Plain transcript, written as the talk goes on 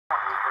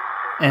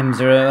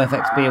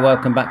M0FXB,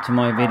 welcome back to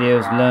my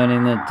videos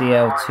learning the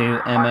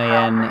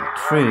DL2MAN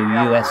True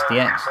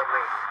USDX.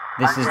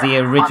 This is the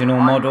original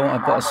model.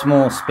 I've got a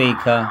small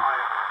speaker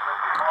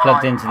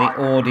plugged into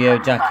the audio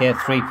jack here,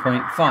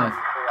 3.5.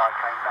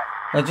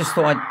 I just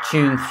thought I'd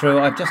tune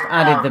through. I've just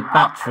added the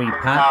battery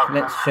pack.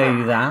 Let's show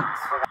you that.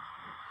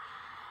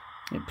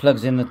 It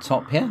plugs in the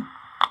top here,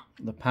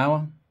 the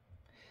power,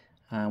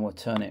 and we'll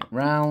turn it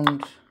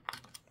round.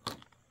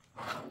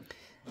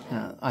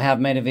 I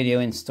have made a video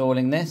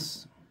installing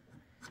this.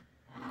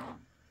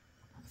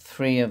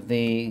 3 of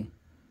the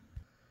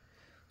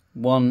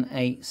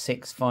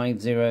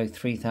 18650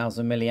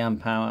 3000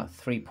 milliamp hour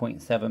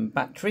 3.7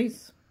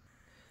 batteries.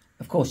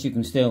 Of course, you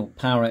can still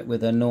power it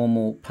with a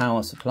normal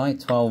power supply,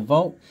 12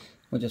 volt.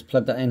 We'll just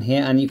plug that in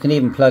here, and you can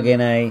even plug in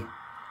a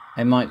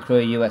micro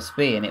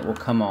USB and it will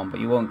come on, but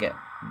you won't get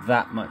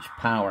that much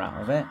power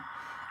out of it.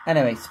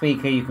 Anyway,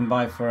 speaker you can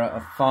buy for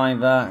a $5.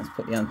 Let's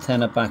put the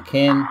antenna back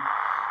in.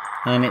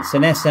 And it's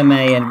an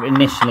SMA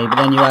initially, but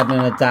then you add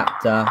an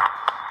adapter.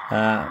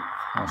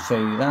 I'll show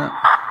you that.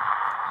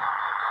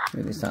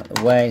 Move this out of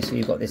the way. So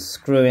you've got this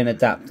screw-in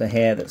adapter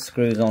here that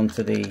screws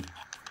onto the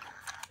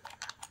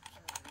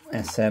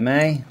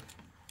SMA.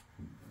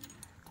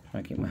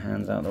 Try to keep my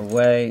hands out of the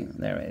way.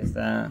 There it is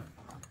there.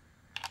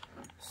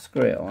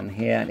 Screw it on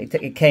here.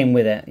 It came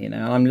with it, you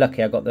know. I'm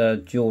lucky I got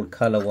the dual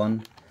colour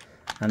one.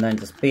 And then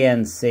just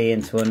BNC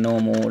into a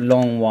normal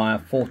long wire,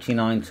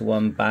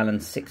 49:1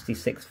 balanced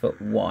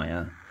 66-foot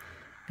wire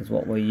is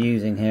what we're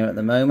using here at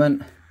the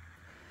moment.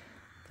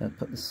 So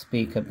put the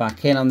speaker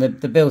back in. And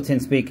the built-in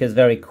speaker is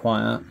very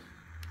quiet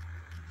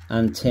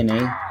and tinny.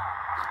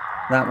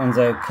 That one's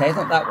okay. It's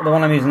not that, the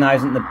one I'm using now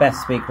isn't the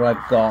best speaker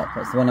I've got.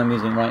 That's the one I'm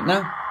using right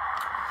now.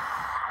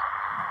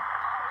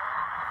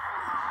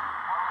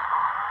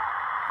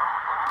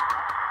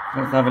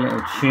 Let's have a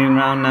little tune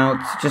round now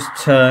to just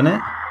turn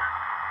it.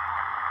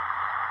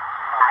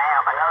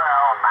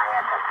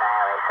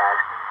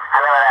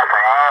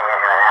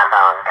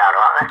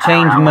 To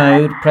change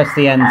mode, press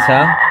the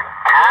enter.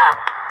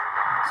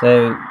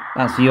 So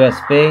that's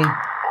USB,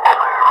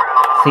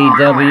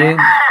 CW,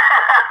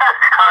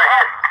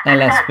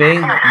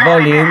 LSB,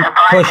 volume,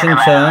 push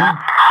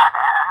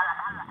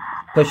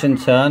and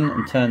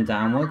turn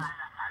downwards.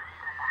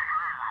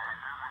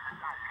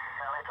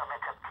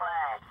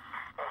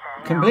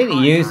 Completely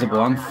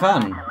usable and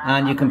fun,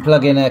 and you can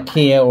plug in a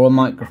Kia or a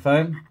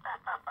microphone,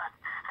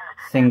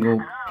 single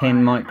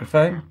pin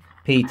microphone.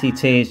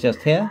 PTT is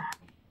just here.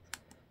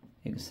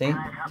 You can see,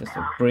 just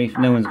a brief,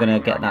 no one's going to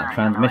get that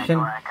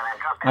transmission.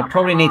 I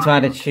probably need to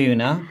add a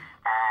tuner.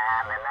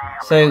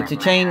 So to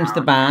change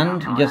the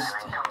band, you just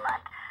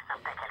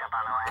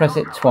press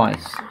it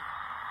twice.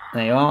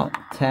 There you are,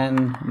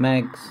 10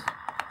 megs,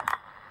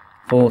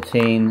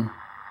 14,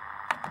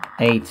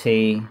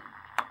 80,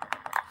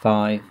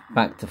 5,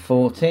 back to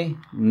 40.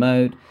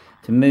 Mode,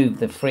 to move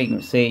the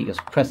frequency, you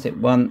just press it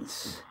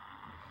once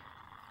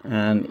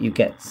and you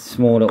get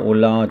smaller or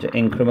larger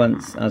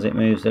increments as it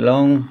moves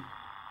along.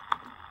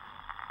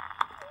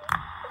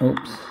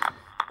 Oops.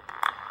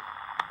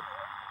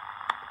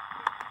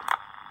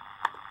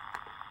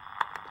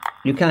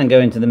 You can go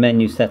into the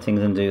menu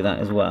settings and do that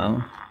as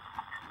well.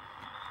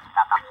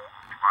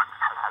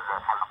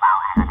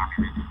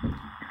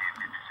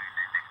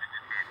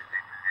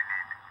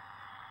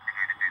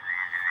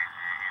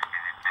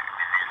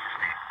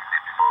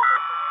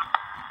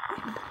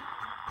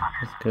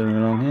 Just going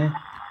along here.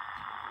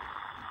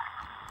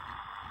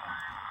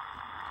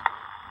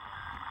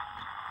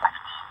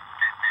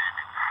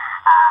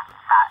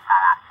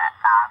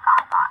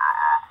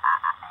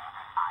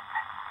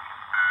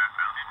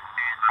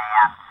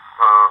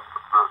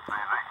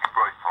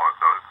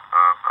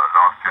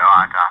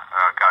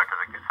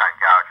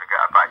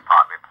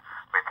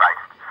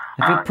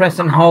 If you press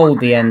and hold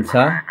the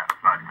enter,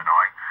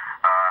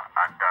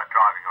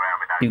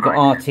 you've got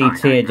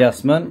RTT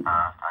adjustment,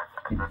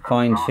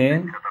 fine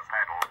tune.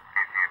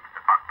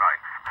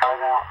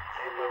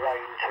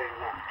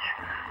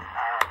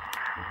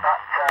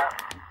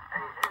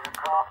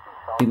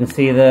 You can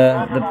see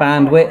the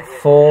bandwidth,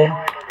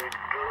 4,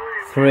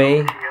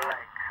 3,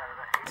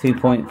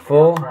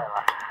 2.4.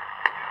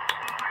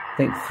 I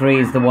think 3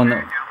 is the one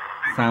that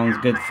sounds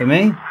good for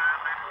me.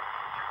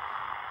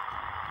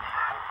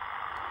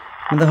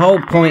 And the whole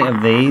point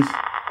of these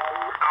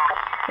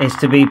is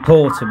to be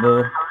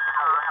portable.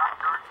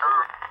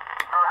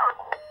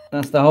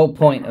 That's the whole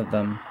point of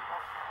them.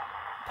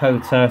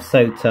 POTA,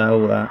 SOTA,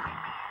 all that.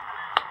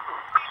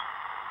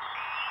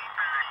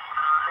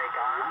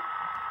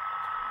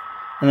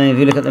 And then if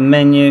you look at the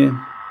menu,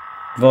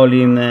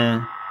 volume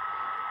there,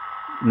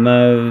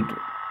 mode,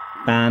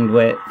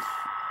 bandwidth,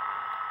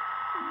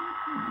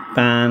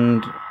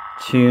 band,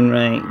 tune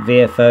rate,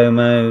 VFO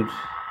mode,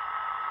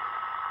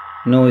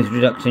 noise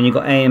reduction, you've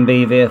got A and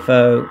B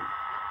VFO,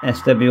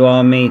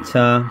 SWR meter.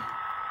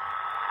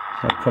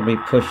 So I'll probably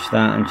push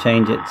that and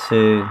change it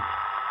to,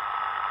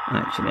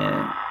 actually,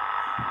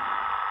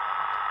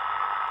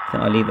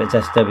 I'll leave it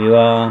as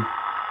SWR.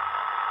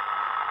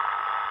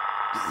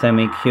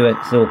 Semi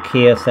QX or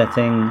Kia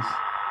settings.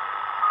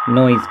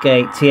 noise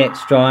gate,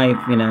 TX drive,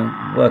 you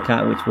know, work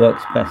out which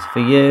works best for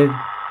you.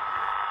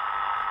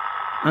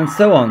 And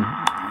so on.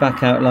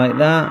 Back out like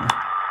that.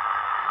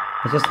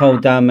 I just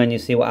hold down menu,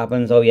 see what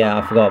happens. Oh yeah,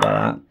 I forgot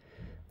about that.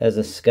 There's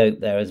a scope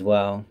there as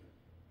well.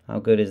 How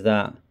good is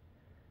that?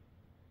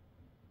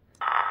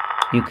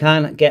 You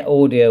can get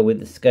audio with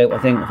the scope. I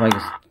think if I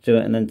just do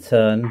it and then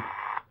turn.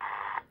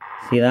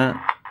 See that?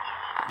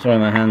 Sorry,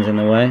 my hand's in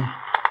the way.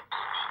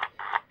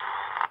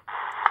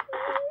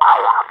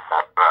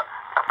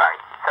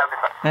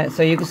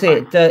 So you can see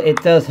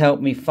it does help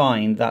me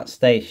find that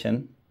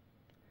station.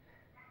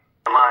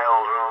 My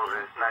old Rolls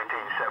is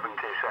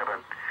 1977.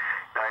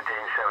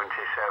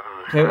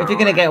 1977. So if you're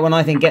going to get one,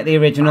 I think get the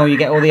original. You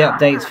get all the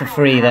updates for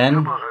free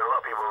then.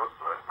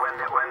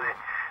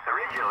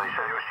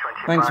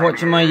 Thanks for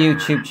watching my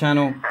YouTube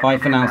channel. Bye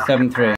for now, 7-3.